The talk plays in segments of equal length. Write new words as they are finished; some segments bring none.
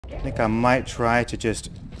I think I might try to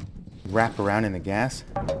just wrap around in the gas.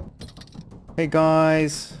 Hey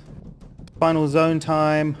guys, final zone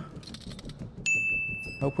time.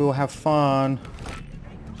 Hope we all have fun.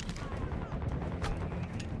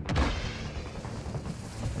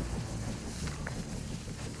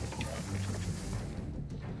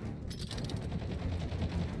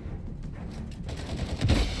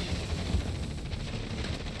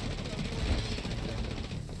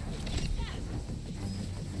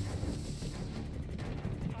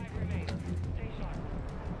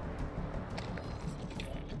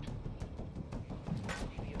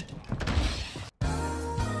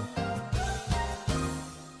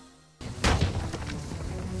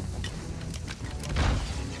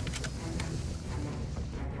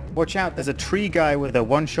 Watch out, there's a tree guy with a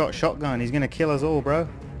one-shot shotgun. He's gonna kill us all, bro.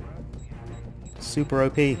 Super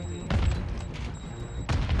OP.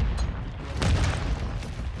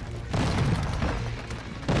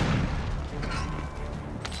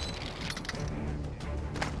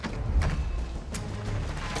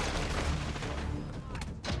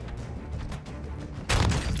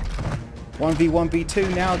 One v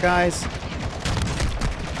 1v2 now, guys. The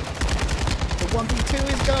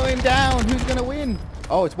 1v2 is going down. Who's gonna win?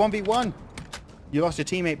 Oh, it's 1v1. You lost your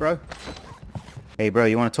teammate, bro. Hey, bro,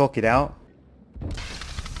 you want to talk it out?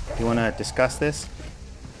 You want to discuss this?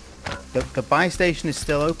 The buy station is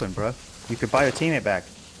still open, bro. You could buy your teammate back.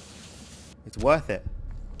 It's worth it.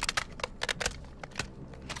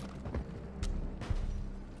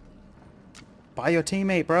 Buy your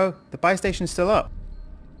teammate, bro. The buy station is still up.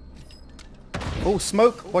 Oh,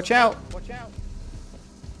 smoke. Watch out. Watch out.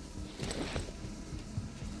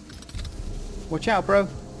 Watch out, bro.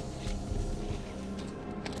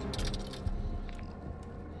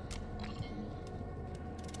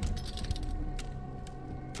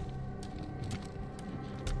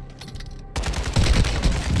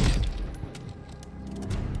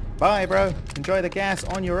 Bye, bro. Enjoy the gas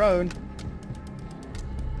on your own.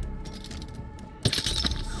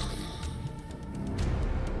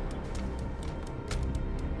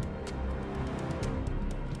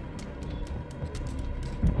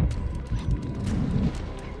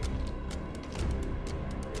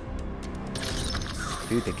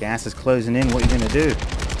 Dude, the gas is closing in. What are you gonna do?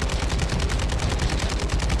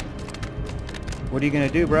 What are you gonna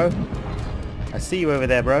do, bro? I see you over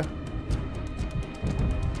there, bro.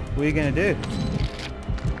 What are you gonna do?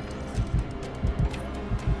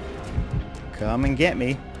 Come and get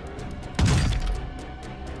me.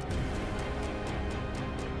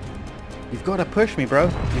 You've got to push me, bro.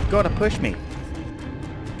 You've got to push me.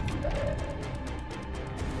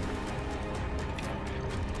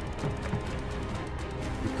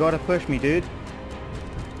 Gotta push me, dude.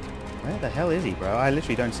 Where the hell is he, bro? I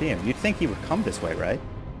literally don't see him. You'd think he would come this way, right?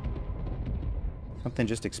 Something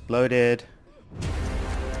just exploded.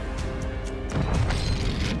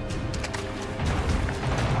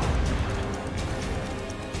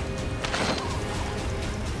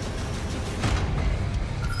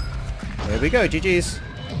 There we go, GG's.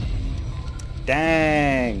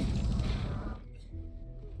 Dang.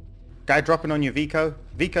 Guy dropping on you, Vico.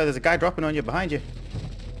 Vico, there's a guy dropping on you behind you.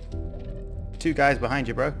 Two guys behind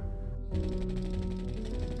you, bro.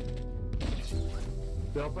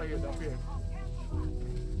 They're up here, they're up here.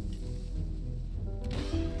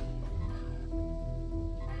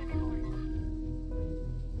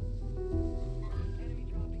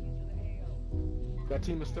 That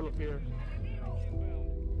team is still up here.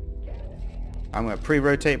 I'm gonna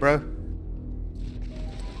pre-rotate, bro.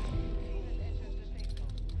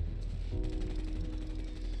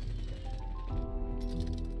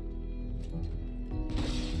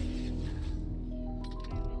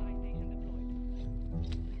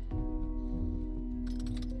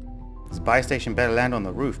 This buy station better land on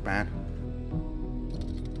the roof, man.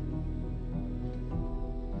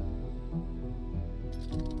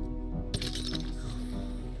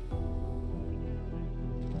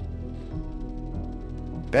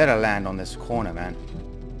 Better land on this corner, man.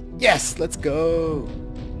 Yes, let's go.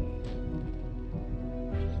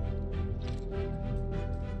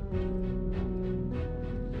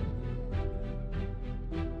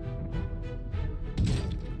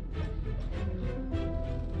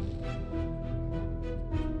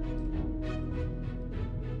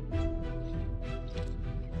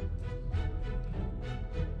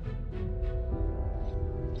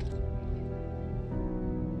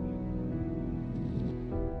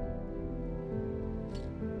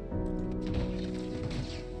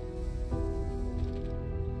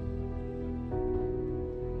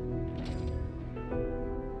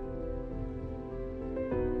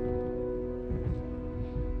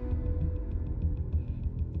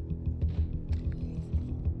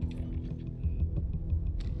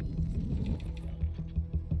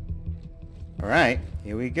 Alright,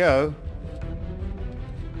 here we go.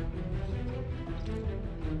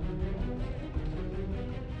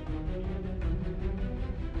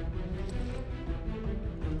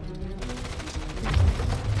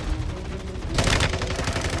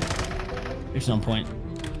 There's some point.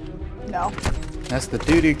 No. That's the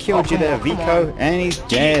dude who killed you there, Vico, and he's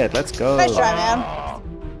dead. Let's go. Nice try,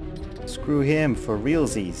 man. Screw him for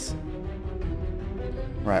realsies.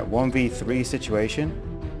 Right, 1v3 situation.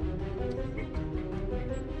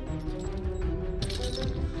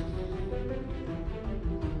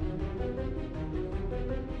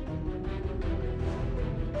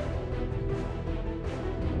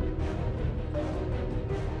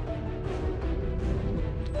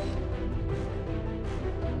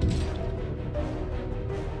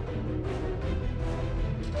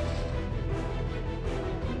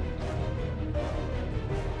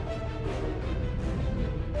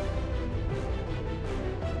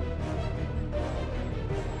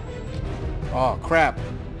 Oh crap.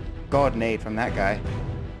 God nade from that guy.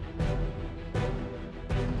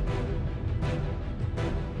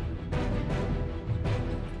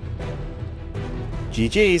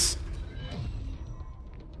 GG's.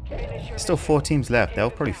 Still 4 teams left.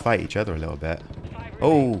 They'll probably fight each other a little bit.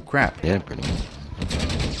 Oh crap. Yeah, pretty much.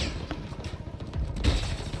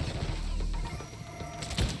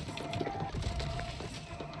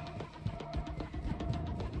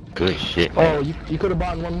 Good shit, man. Oh, you could have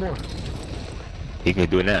bought one more. He can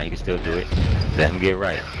do it now. He can still do it. Let him get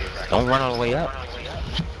right. Don't run all the way up.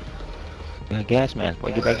 You got gas mask.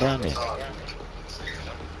 Boy, get back down there.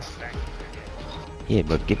 Yeah,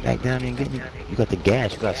 but get back down there and get me. You got the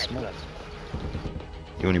gas. You got smoke.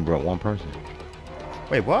 You only brought one person.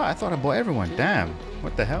 Wait, what? I thought I bought everyone. Damn.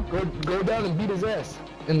 What the hell? Go down and beat his ass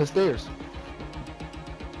in the stairs.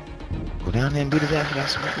 Go down there and beat his ass. You got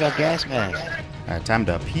smoke. You got gas mask. Alright, time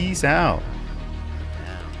to peace out.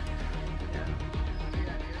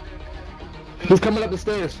 He's coming up the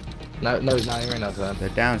stairs. No, he's not. He ran outside. They're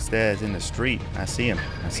downstairs in the street. I see him.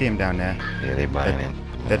 I see him down there. Yeah, they buying in.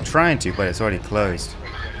 They're trying to, but it's already closed.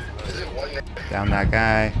 Down that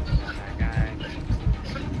guy.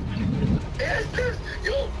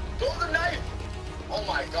 Yo, throw the knife! Oh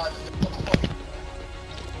my god.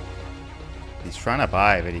 He's trying to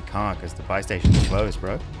buy, but he can't because the buy station's closed,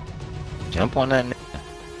 bro. Jump on that.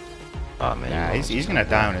 Oh man. Nah, he's gonna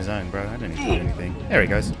die on his own, bro. I don't need to do anything. There he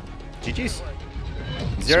goes. GG's.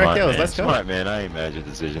 0 Smart, kills. man. Let's go. Smart, man. I ain't mad at your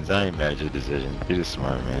decisions. You're just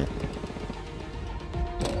smart, man.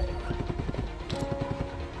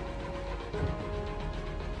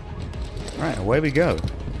 Alright, away we go.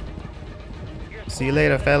 See you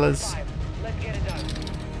later, fellas.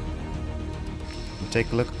 We'll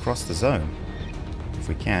take a look across the zone. If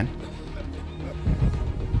we can.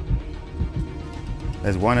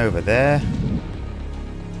 There's one over there.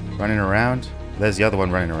 Running around. There's the other one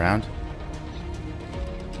running around.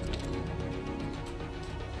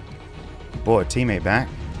 Brought a teammate back.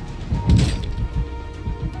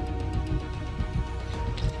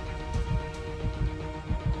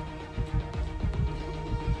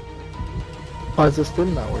 Why is this still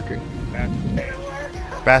not working?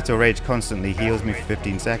 Battle Rage constantly heals me for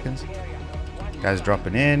 15 seconds. Guys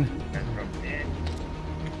dropping in.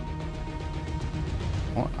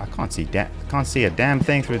 What? I can't see a damn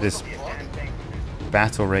thing through this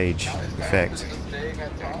Battle Rage effect.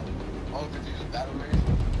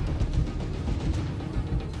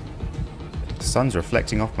 The sun's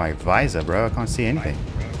reflecting off my visor, bro. I can't see anything.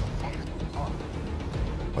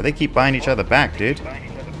 Well, they keep buying each other back, dude.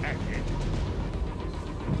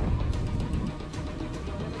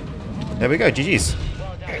 There we go, GG's.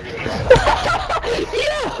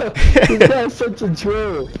 Yeah! This guy's such a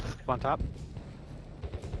troll. On top.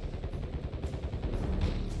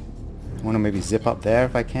 I want to maybe zip up there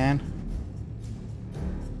if I can.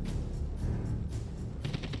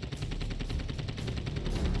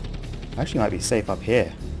 Actually might be safe up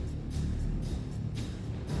here.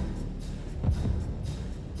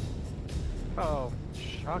 Oh,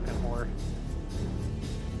 shotgun more.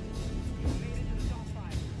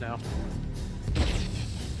 No.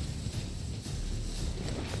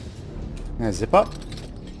 Gonna zip up.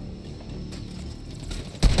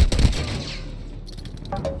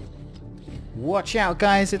 Watch out,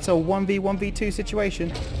 guys. It's a 1v1v2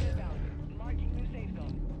 situation.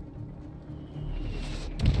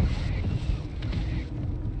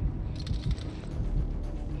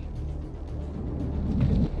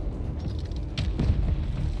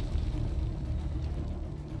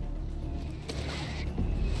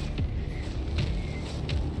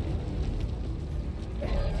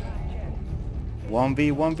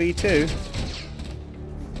 One v 2.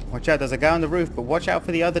 Watch out, there's a guy on the roof, but watch out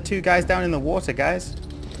for the other two guys down in the water, guys.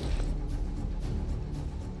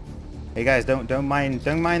 Hey guys, don't mind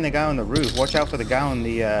the guy on the roof. Watch out for the guy on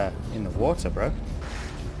the in the water, bro.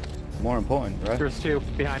 More important, bro. There's two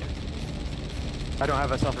behind. I don't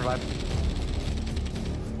have a self-revive.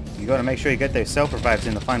 You gotta make sure you get those self-revives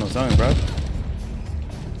in the final zone, bro.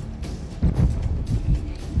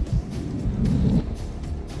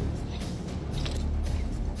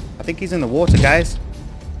 I think he's in the water, guys.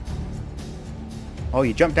 Oh,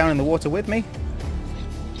 you jumped down in the water with me?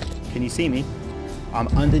 Can you see me? I'm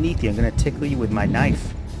underneath you. I'm gonna tickle you with my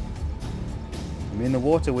knife. I'm in the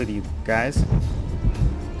water with you, guys.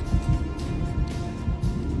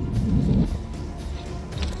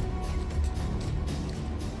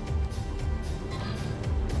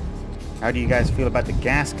 How do you guys feel about the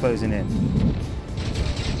gas closing in?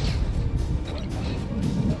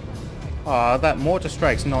 Aw, that mortar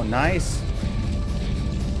strike's not nice.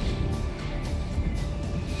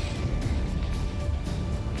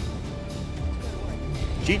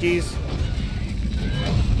 GG's.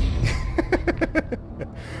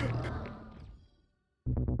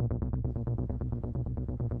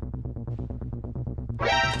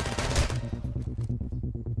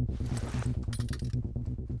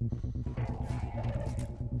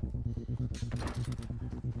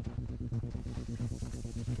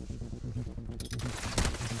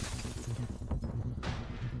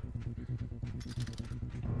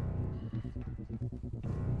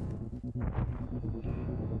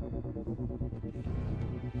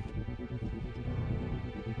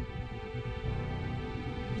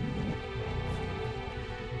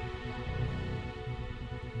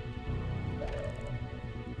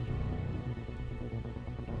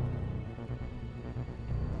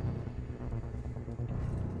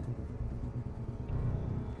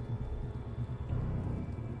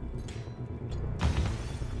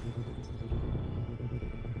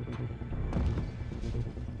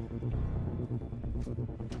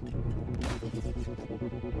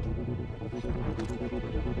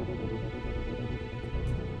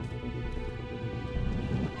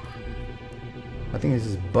 I think this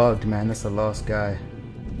is bugged, man. That's the last guy.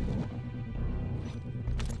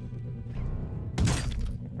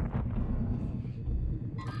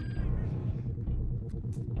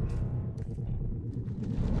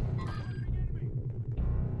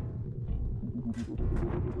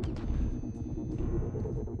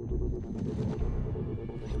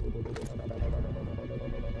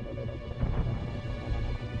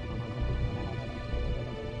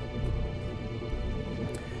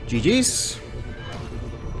 GG's.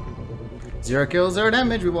 0 kills, 0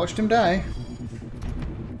 damage. We watched him die.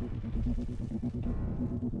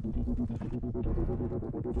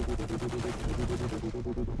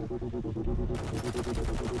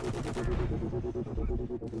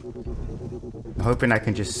 I'm hoping I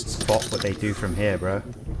can just spot what they do from here, bro.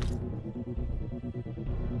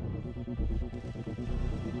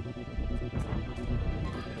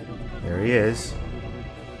 There he is.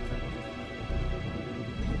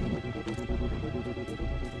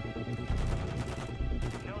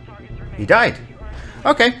 He died.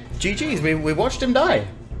 Okay, GG's. We watched him die.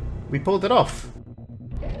 We pulled it off.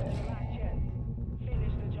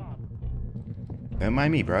 Don't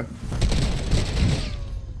mind me, bro.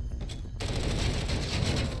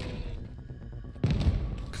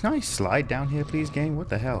 Can I slide down here, please, game? What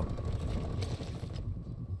the hell?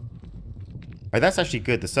 Oh, that's actually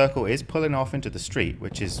good. The circle is pulling off into the street,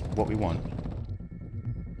 which is what we want.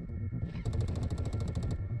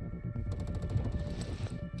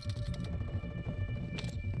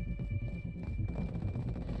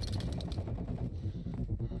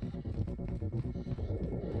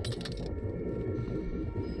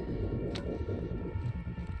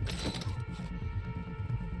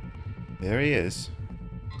 There he is.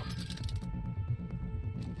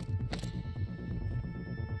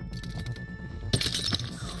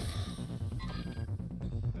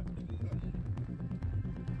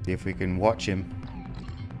 See if we can watch him.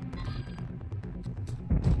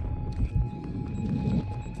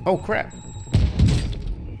 Oh crap!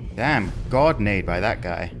 Damn, god nade by that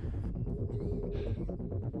guy.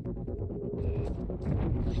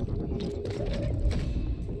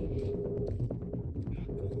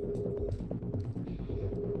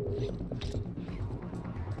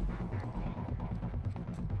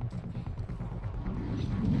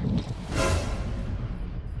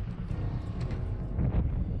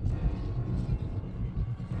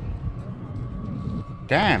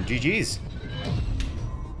 Damn, GG's.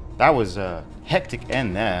 That was a hectic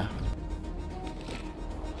end there.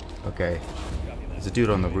 Okay, there's a dude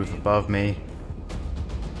on the roof above me.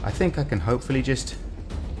 I think I can hopefully just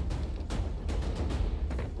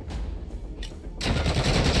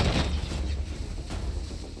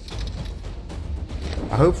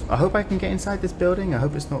hope I can get inside this building. I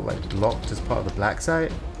hope it's not like locked as part of the black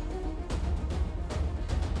site.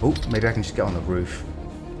 Oh, maybe I can just get on the roof.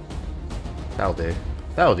 That'll do.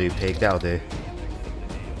 That'll do, pig. That'll do.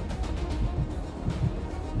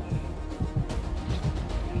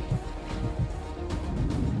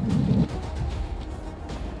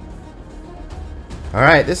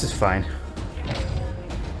 Alright, this is fine.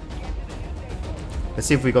 Let's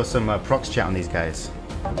see if we got some prox chat on these guys.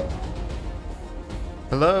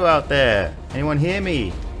 Hello out there. Anyone hear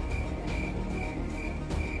me?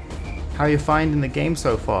 How are you finding the game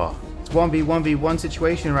so far? It's 1v1v1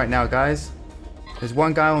 situation right now, guys. There's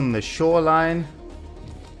one guy on the shoreline.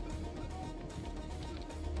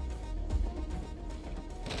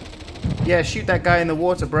 Yeah, shoot that guy in the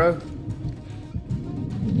water, bro.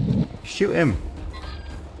 Shoot him.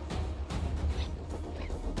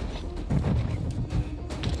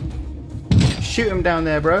 Shoot him down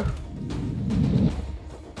there, bro.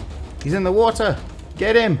 He's in the water.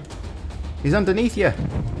 Get him. He's underneath you.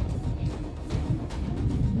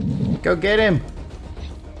 Go get him.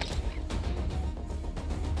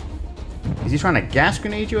 Is he trying to gas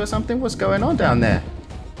grenade you or something? What's going on down there?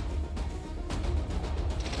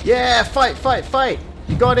 Yeah, fight, fight, fight.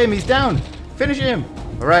 You got him. He's down. Finish him.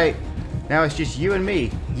 All right. Now it's just you and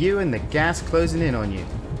me. You and the gas closing in on you.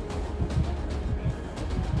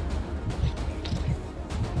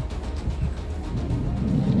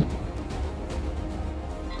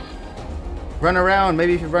 Run around.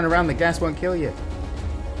 Maybe if you run around, the gas won't kill you.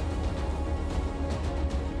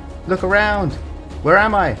 Look around. Where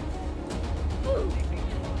am I?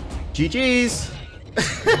 GG's.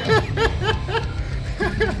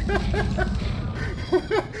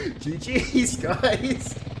 GG's,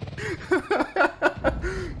 guys.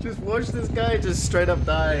 Just watch this guy just straight up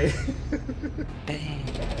die.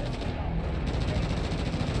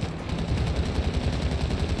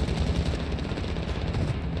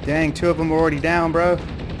 Dang, 2 of them are already down, bro. I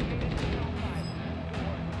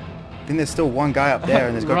think there's still one guy up there,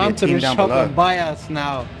 and there's got to be a team down below. Run to the shop and buy us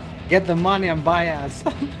now. Get the money and buy us.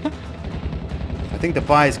 I think the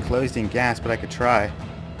buy is closed in gas, but I could try.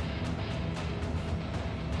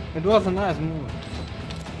 It was a nice move.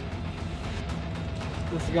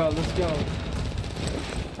 Let's go, let's go.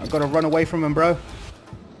 I've got to run away from him, bro.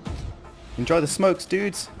 Enjoy the smokes,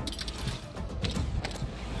 dudes.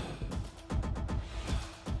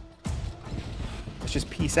 Let's just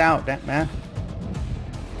peace out, that man.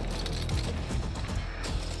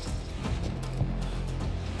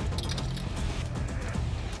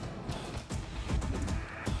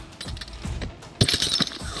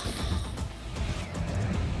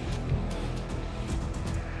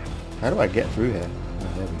 How do I get through here?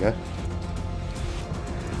 Oh, there we go.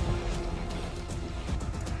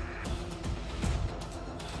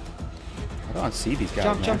 I don't see these guys.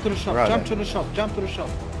 Jump to the shop, jump to the shop, jump to the shop.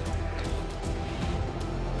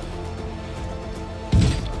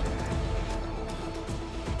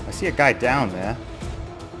 I see a guy down there.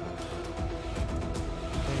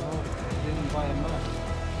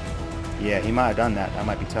 Yeah, he might have done that. That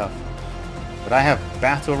might be tough. But I have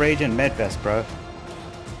Battle Rage and Medvest, bro.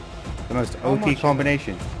 The most OP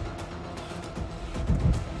combination.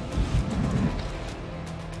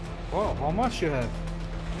 Whoa, how much you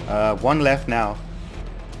have? 1 left now.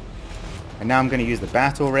 And now I'm going to use the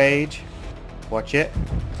Battle Rage. Watch it.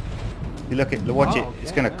 You look at, watch it.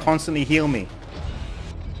 It's going to constantly heal me.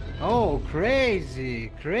 Oh,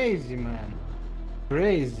 crazy, crazy, man.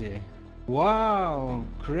 Crazy. Wow,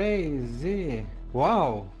 crazy.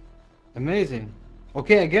 Wow. Amazing.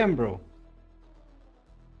 Okay, again, bro.